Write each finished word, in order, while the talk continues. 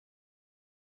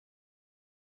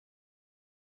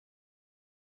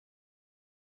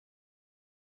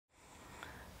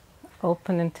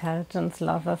open intelligence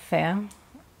love affair,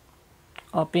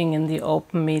 or being in the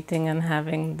open meeting and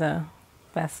having the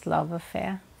best love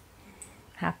affair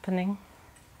happening.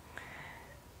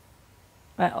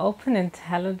 By open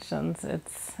intelligence,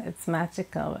 it's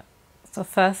magical. So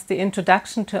first, the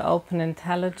introduction to open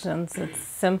intelligence, it's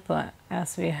simple,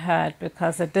 as we heard,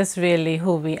 because it is really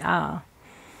who we are.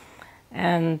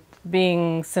 And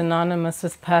being synonymous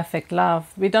with perfect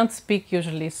love, we don't speak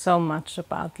usually so much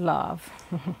about love.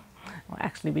 Well,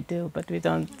 actually we do, but we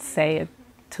don't say it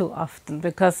too often,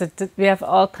 because we have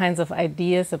all kinds of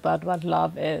ideas about what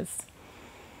love is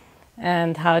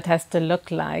and how it has to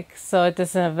look like. So it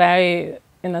is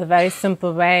in a very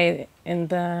simple way, in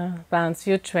the Balanced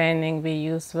View training, we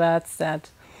use words that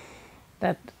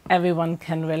everyone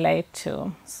can relate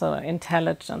to. So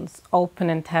intelligence, open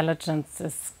intelligence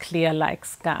is clear like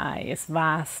sky, is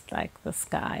vast like the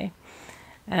sky.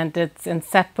 And it's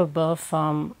inseparable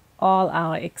from all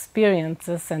our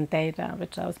experiences and data,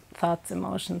 which are thoughts,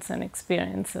 emotions, and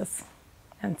experiences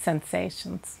and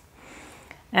sensations.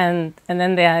 And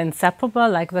then they are inseparable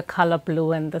like the color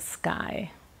blue and the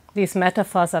sky. These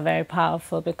metaphors are very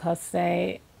powerful because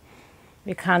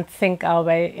we can't think our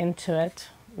way into it.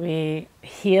 We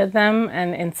hear them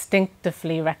and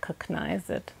instinctively recognize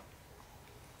it.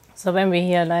 So when we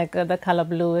hear like the color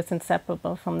blue is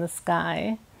inseparable from the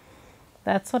sky,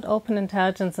 that's what open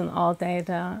intelligence and all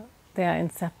data, they are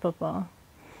inseparable.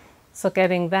 So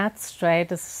getting that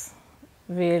straight is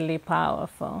really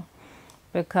powerful,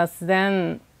 because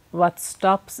then what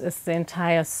stops is the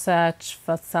entire search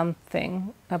for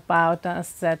something about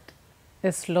us that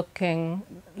is looking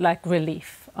like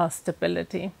relief or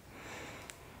stability.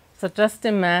 So just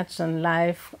imagine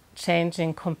life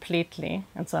changing completely,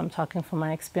 and so I'm talking from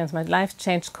my experience. My life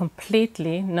changed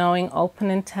completely knowing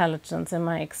open intelligence in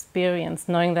my experience,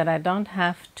 knowing that I don't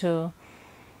have to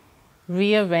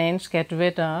rearrange, get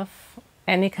rid of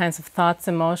any kinds of thoughts,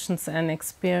 emotions, and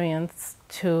experience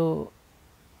to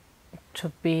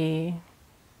be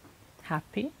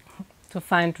happy, to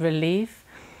find relief,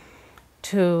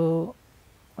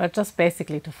 just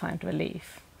basically to find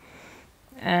relief.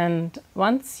 And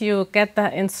once you get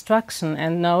that instruction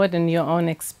and know it in your own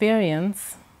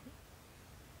experience,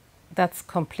 that's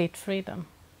complete freedom.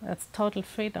 That's total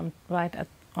freedom right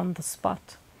on the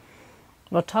spot.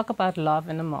 We'll talk about love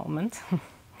in a moment,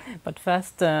 but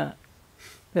first we're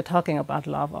talking about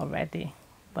love already.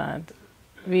 But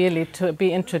really, to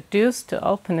be introduced to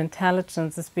open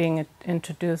intelligence is being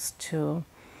introduced to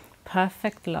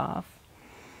perfect love,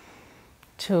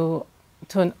 to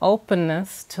an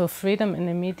openness, to freedom in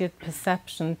immediate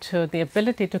perception, to the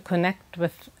ability to connect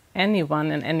with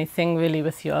anyone and anything, really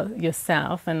with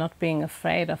yourself, and not being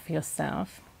afraid of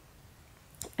yourself,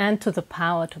 and to the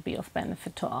power to be of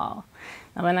benefit to all.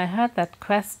 Now, when I heard that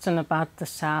question about the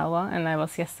shower, and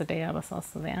yesterday I was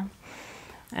also there,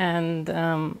 and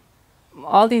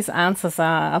all these answers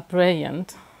are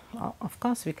brilliant. Of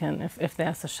course we can, if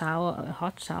there's a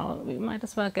hot shower, we might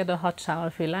as well get a hot shower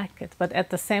if we like it. But at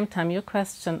the same time, your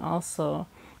question also,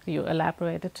 you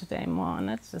elaborated today more on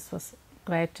it. This was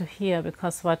great to hear,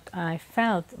 because what I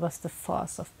felt was the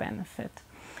force of benefit.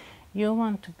 You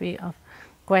want to be of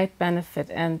great benefit,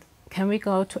 and can we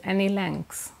go to any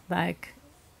lengths?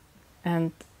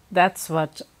 And that's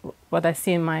what I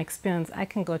see in my experience. I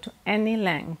can go to any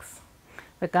lengths,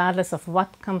 regardless of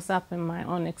what comes up in my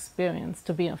own experience,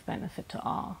 to be of benefit to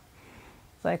all.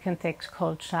 So I can take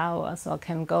cold showers, or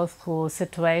can go through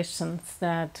situations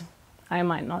that I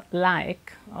might not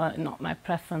like, or not my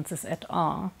preferences at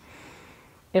all,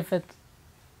 if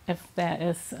there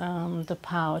is the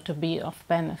power to be of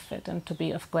benefit and to be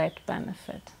of great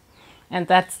benefit. And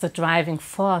that's the driving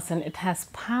force, and it has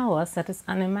powers that is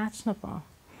unimaginable.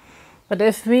 But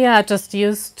if we are just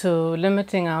used to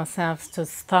limiting ourselves to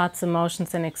thoughts,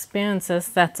 emotions, and experiences,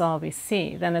 that's all we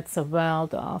see. Then it's a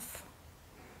world of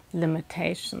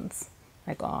limitations.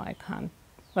 Like, oh, I can't,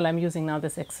 well, I'm using now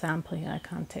this example here, I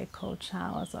can't take cold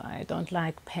showers, or I don't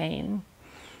like pain.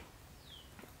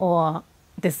 Or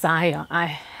desire, I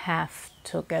have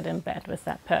to get in bed with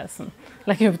that person.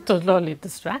 Like, you're totally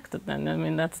distracted then. I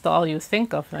mean, that's all you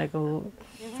think of. Like, oh,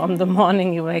 from the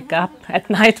morning you wake up, at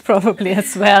night probably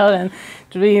as well, and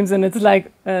dreams, and it's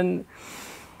like, and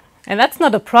that's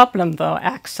not a problem though,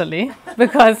 actually,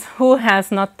 because who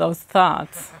has not those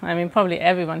thoughts? I mean, probably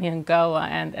everyone here in Goa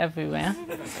and everywhere.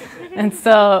 And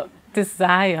so,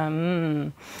 desire,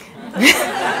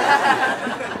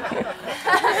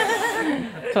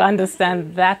 To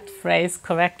understand that phrase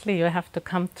correctly, you have to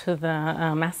come to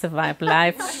the Massive Vibe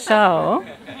live show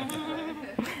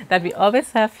that we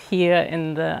always have here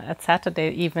at Saturday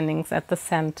evenings at the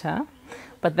center,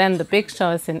 But then the big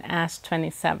show is in Ash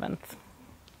 27th.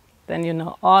 Then you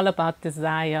know all about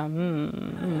desire.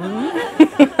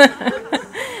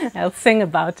 I'll sing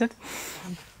about it.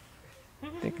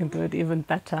 They can do it even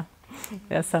better.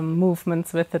 There's some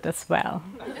movements with it as well.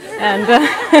 And,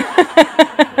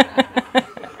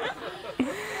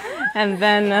 and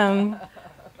then,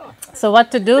 so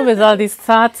what to do with all these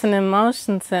thoughts and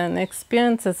emotions and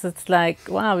experiences? It's like,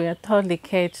 wow, we are totally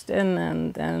caged in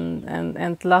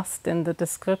and lost in the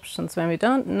descriptions when we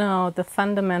don't know the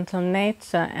fundamental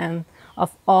nature and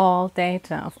of all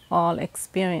data, of all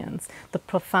experience, the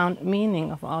profound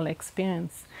meaning of all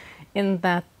experience, in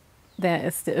that there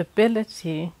is the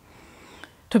ability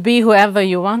to be whoever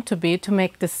you want to be, to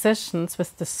make decisions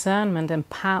with discernment and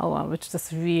power, which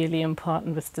is really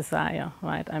important with desire,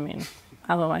 right? I mean,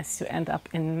 otherwise you end up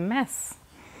in messes.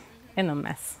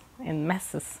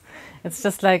 It's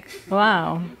just like,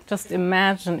 wow, just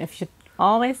imagine if you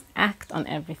always act on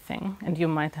everything, and you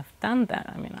might have done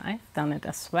that. I mean, I've done it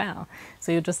as well.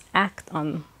 So you just act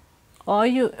on, or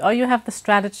you have the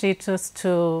strategy just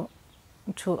to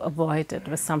avoid it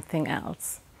with something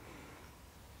else.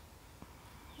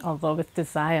 Although with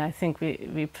desire, I think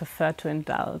we prefer to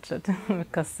indulge it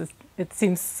because it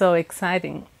seems so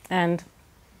exciting, and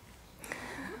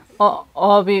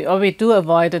or we do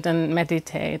avoid it and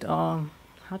meditate. Or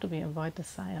how do we avoid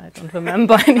desire? I don't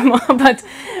remember anymore. But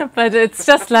it's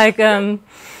just like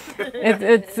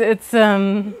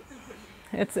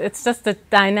it's just a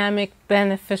dynamic,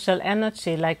 beneficial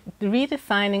energy. Like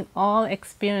redefining all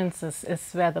experiences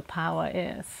is where the power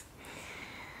is.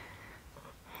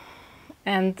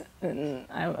 And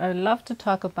I love to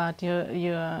talk about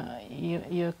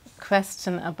your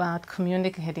question about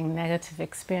communicating negative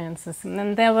experiences. And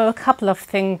then there were a couple of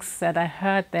things that I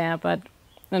heard there,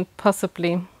 and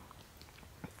possibly,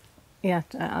 yeah,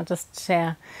 I'll just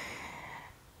share.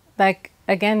 Like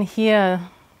again here,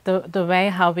 the way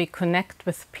how we connect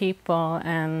with people,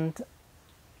 and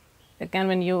again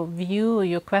when you view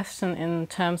your question in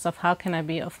terms of how can I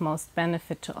be of most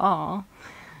benefit to all.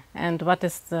 And what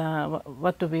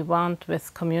do we want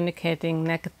with communicating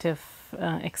negative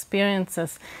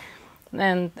experiences?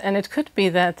 And it could be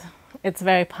that it's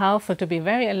very powerful to be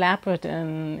very elaborate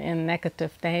in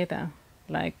negative data,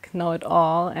 like know it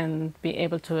all and be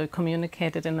able to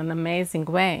communicate it in an amazing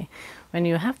way. When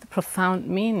you have the profound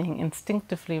meaning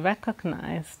instinctively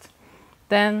recognized,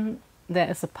 then there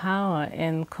is a power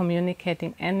in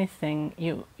communicating anything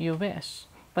you wish.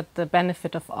 But the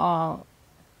benefit of all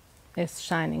is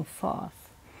shining forth.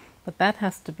 But that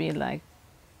has to be like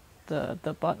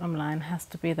the bottom line has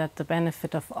to be that the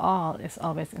benefit of all is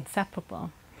always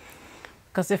inseparable.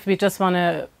 Because if we just want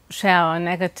to share our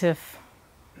negative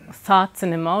thoughts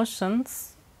and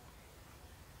emotions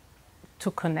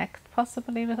to connect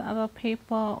possibly with other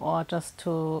people or just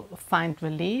to find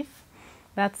relief,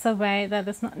 that's a way that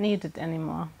is not needed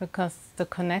anymore, because the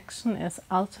connection is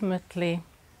ultimately,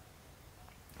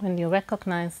 when you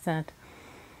recognize that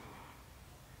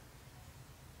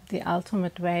the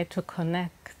ultimate way to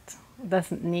connect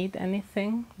doesn't need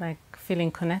anything, like feeling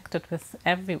connected with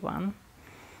everyone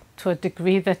to a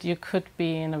degree that you could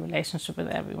be in a relationship with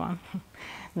everyone.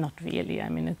 Not really. I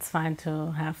mean, it's fine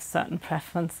to have certain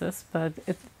preferences, but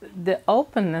the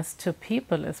openness to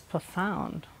people is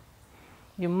profound.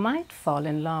 You might fall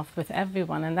in love with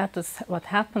everyone, and that is what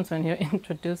happens when you're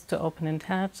introduced to open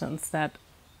intelligence, that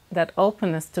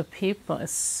openness to people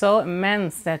is so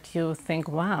immense that you think,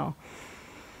 wow,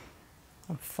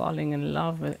 I'm falling in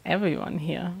love with everyone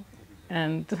here.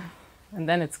 And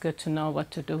then it's good to know what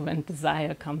to do when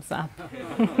desire comes up.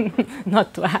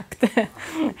 Not to act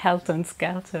helter and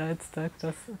skelter. It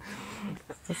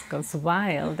just goes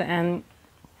wild.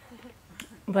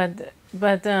 But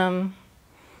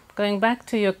going back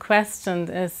to your question,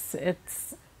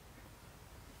 it's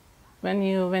when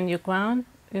you ground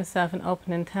yourself in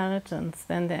open intelligence,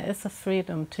 then there is a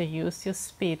freedom to use your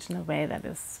speech in a way that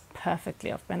is perfectly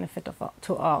of benefit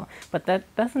to all. But that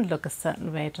doesn't look a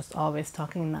certain way, just always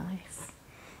talking nice,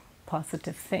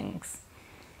 positive things.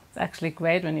 It's actually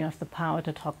great when you have the power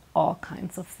to talk all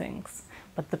kinds of things.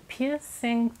 But the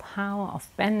piercing power of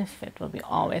benefit will be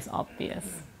always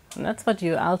obvious. And that's what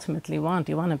you ultimately want.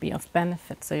 You want to be of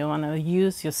benefit. So you want to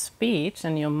use your speech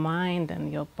and your mind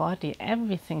and your body,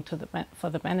 everything for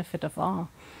the benefit of all.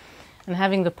 And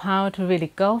having the power to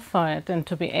really go for it and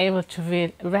to be able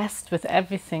to rest with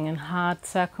everything in hard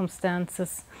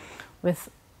circumstances, with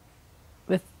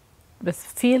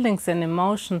feelings and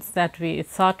emotions that we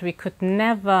thought we could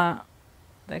never,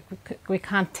 like we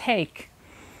can't take.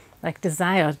 Like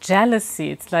desire,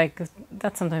 jealousy, it's like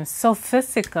that's sometimes so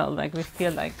physical, like we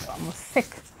feel like almost sick.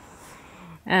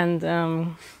 And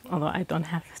although I don't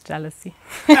have jealousy.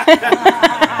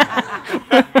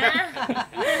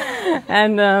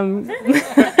 And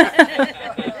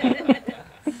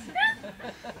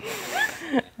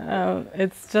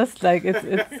it's just like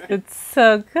it's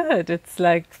so good. It's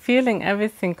like feeling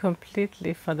everything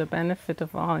completely for the benefit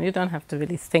of all. You don't have to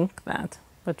really think that,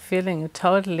 but feeling it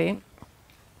totally,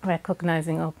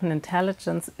 recognizing open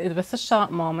intelligence with the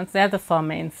short moments. They're the Four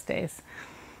Mainstays.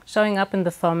 Showing up in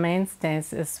the Four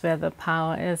Mainstays is where the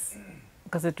power is,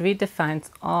 because it redefines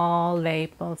all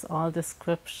labels, all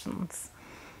descriptions,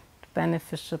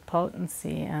 beneficial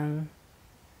potency, and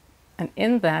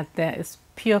in that there is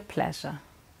pure pleasure.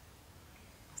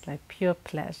 It's like pure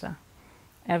pleasure.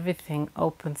 Everything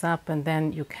opens up, and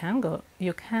then you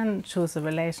can choose a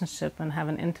relationship and have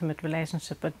an intimate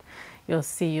relationship, but you'll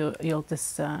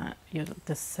discern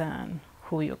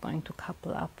who you're going to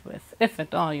couple up with. If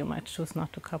at all, you might choose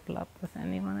not to couple up with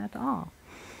anyone at all.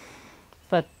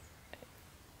 But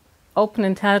open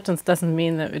intelligence doesn't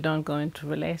mean that we don't go into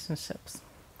relationships.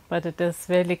 But it is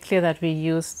really clear that we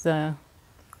use the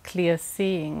clear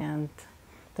seeing, and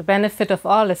the benefit of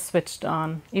all is switched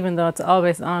on, even though it's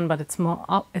always on, but it's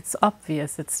it's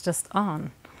obvious, it's just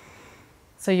on.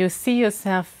 So you see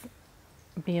yourself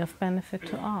be of benefit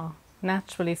to all.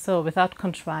 Naturally so, without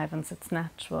contrivance. It's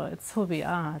natural, it's who we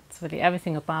are. It's really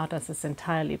everything about us is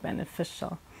entirely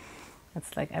beneficial.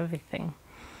 It's like everything.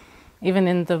 Even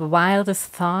in the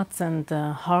wildest thoughts and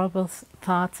the horrible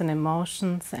thoughts and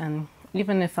emotions, and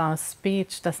even if our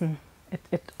speech doesn't,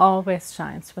 it always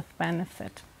shines with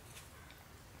benefit.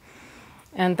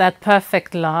 And that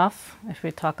perfect love, if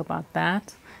we talk about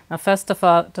that. Now, first of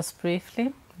all, just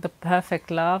briefly, the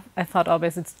perfect love, I thought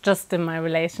always it's just in my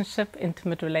relationship,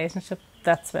 intimate relationship,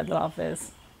 that's where love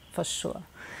is, for sure.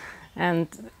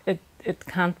 And it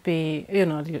can't be, you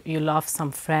know, you love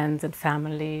some friends and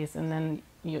families, and then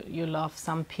you love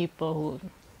some people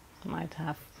who might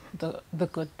have the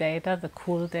good data, the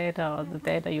cool data, or the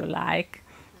data you like.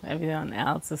 Everyone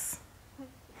else is.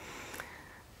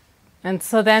 And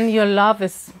so then your love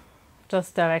is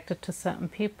just directed to certain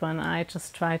people, and I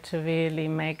just try to really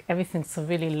make everything so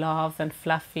really love and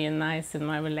fluffy and nice in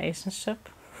my relationship.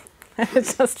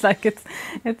 It's just like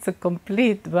it's a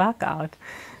complete workout,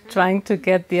 trying to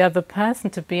get the other person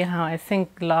to be how I think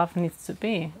love needs to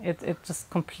be. It just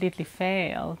completely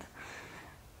failed,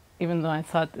 even though I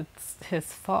thought it's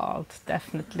his fault,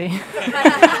 definitely.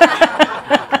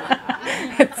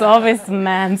 It's always the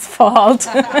man's fault.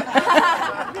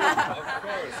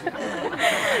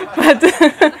 But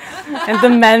and the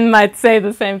men might say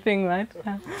the same thing, right?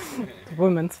 The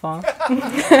woman's fault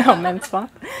or men's fault.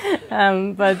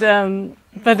 But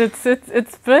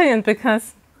it's brilliant,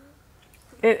 because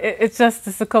it just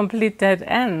is a complete dead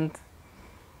end.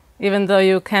 Even though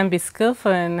you can be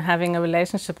skillful in having a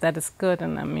relationship that is good,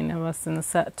 and I mean I was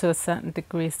to a certain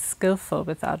degree skillful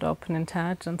without open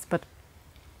intelligence, but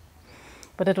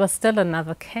it was still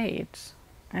another cage.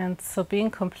 And so being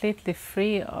completely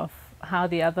free of how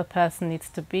the other person needs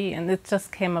to be, and it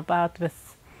just came about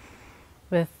with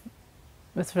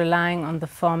relying on the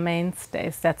Four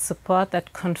Mainstays, that support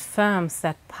that confirms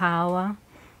that power,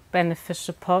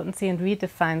 beneficial potency, and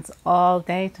redefines all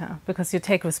data, because you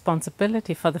take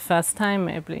responsibility for the first time,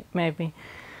 maybe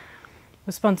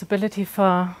responsibility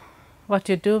for what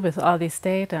you do with all these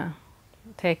data,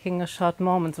 taking a short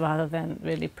moment rather than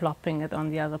really plopping it on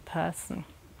the other person.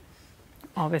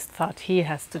 Always thought he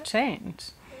has to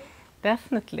change,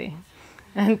 definitely,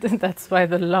 and that's why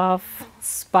the love,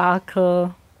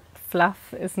 sparkle,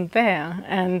 fluff isn't there.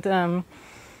 And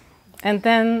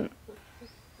then,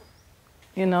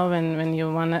 you know, when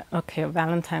you wanna, okay,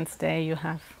 Valentine's Day,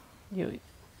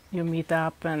 you meet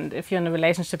up, and if you're in a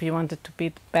relationship, you want it to be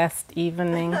the best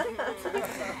evening.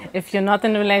 If you're not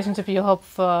in a relationship, you hope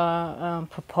for a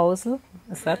proposal.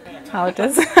 Is that how it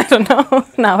is? I don't know.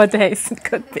 Nowadays it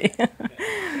could be.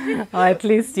 Or at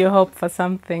least you hope for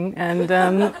something. And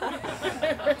then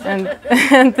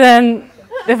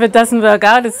if it doesn't work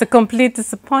out, it's a complete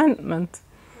disappointment.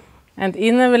 And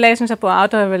in a relationship or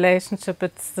out of a relationship,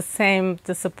 it's the same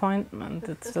disappointment.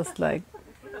 It's just like,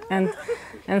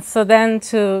 and so then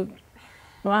to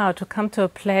come to a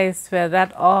place where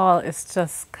that all is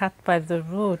just cut by the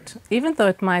root, even though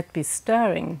it might be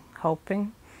stirring,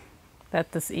 hoping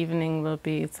that this evening will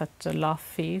be such a love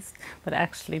feast, but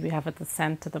actually we have at the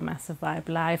center the massive vibe,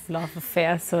 life, love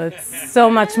affair, so it's so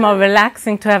much more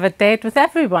relaxing to have a date with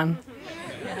everyone.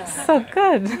 So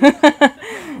good.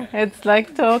 It's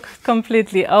like talk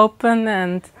completely open,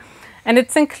 and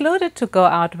it's included to go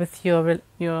out with your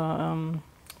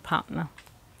partner.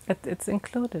 It's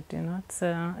included, you know.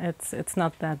 It's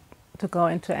not that to go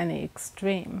into any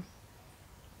extreme.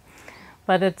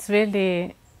 But it's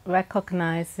really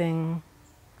recognizing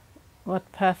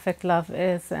what perfect love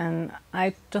is, and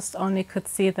I just only could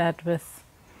see that with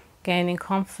gaining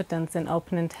confidence in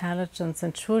open intelligence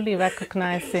and truly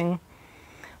recognizing,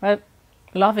 well,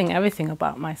 loving everything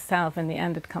about myself. In the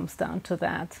end it comes down to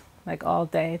that, like all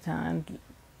data, and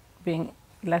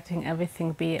letting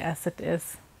everything be as it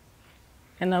is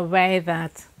in a way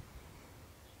that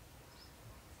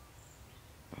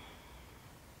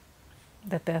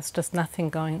there's just nothing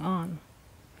going on.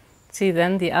 See,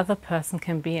 then the other person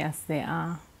can be as they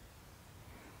are.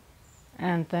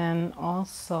 And then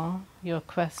also your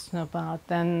question about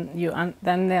then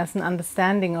there's an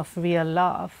understanding of real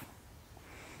love.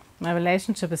 My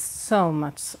relationship is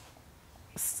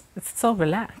it's so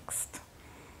relaxed.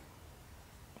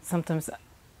 Sometimes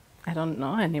I don't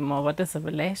know anymore what is a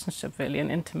relationship really, an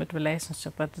intimate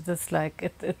relationship, but it is like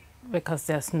it because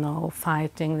there's no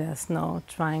fighting, there's no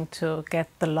trying to get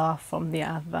the love from the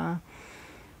other,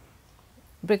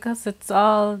 because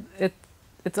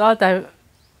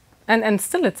and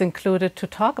still it's included to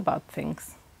talk about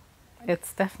things.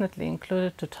 It's definitely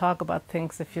included to talk about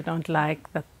things if you don't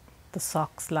like that the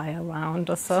socks lie around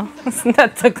or so. Isn't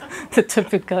that the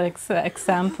typical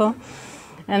example?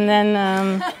 And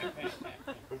then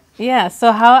yeah,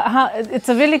 so how it's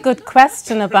a really good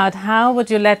question about how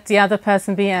would you let the other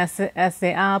person be as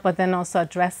they are, but then also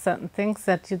address certain things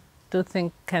that you do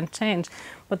think can change.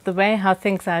 But the way how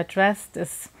things are addressed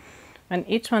is when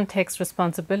each one takes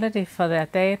responsibility for their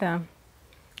data,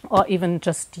 or even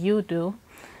just you do,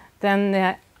 then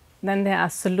there are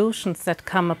solutions that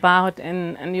come about,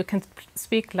 and you can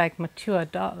speak like mature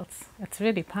adults. It's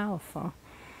really powerful.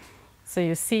 So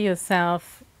you see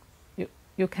yourself,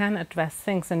 you can address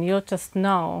things, and you'll just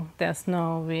know there's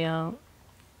no real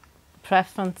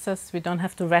preferences. We don't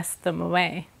have to wrest them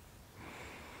away,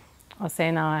 or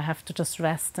say, now I have to just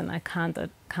rest and I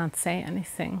can't say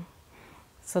anything.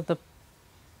 So the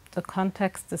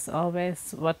context is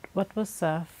always what will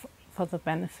serve for the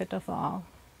benefit of all.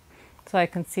 So I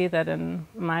can see that in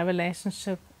my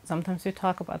relationship, sometimes we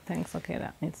talk about things, okay,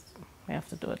 that means we have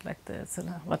to do it like this, and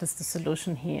what is the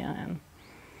solution here, and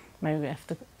maybe we have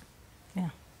to,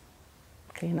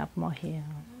 clean up more here,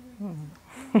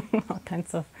 all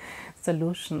kinds of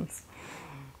solutions.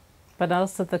 But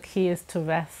also the key is to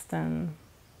rest, and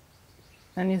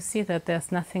you see that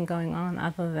there's nothing going on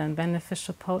other than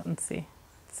beneficial potency.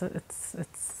 So it's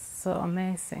so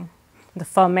amazing. The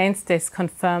Four Mainstays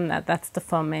confirm that. That's the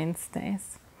Four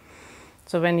Mainstays.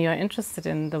 So when you're interested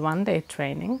in the one-day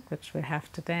training, which we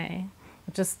have today,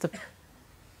 it's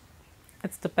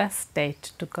the best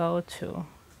date to go to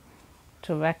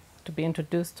be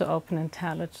introduced to open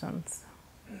intelligence,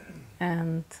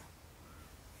 and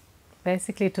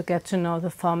basically to get to know the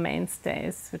Four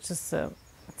Mainstays, which is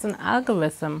it's an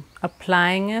algorithm.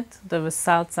 Applying it, the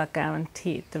results are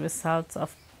guaranteed. The results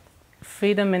of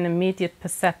freedom in immediate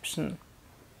perception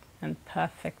and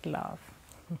perfect love.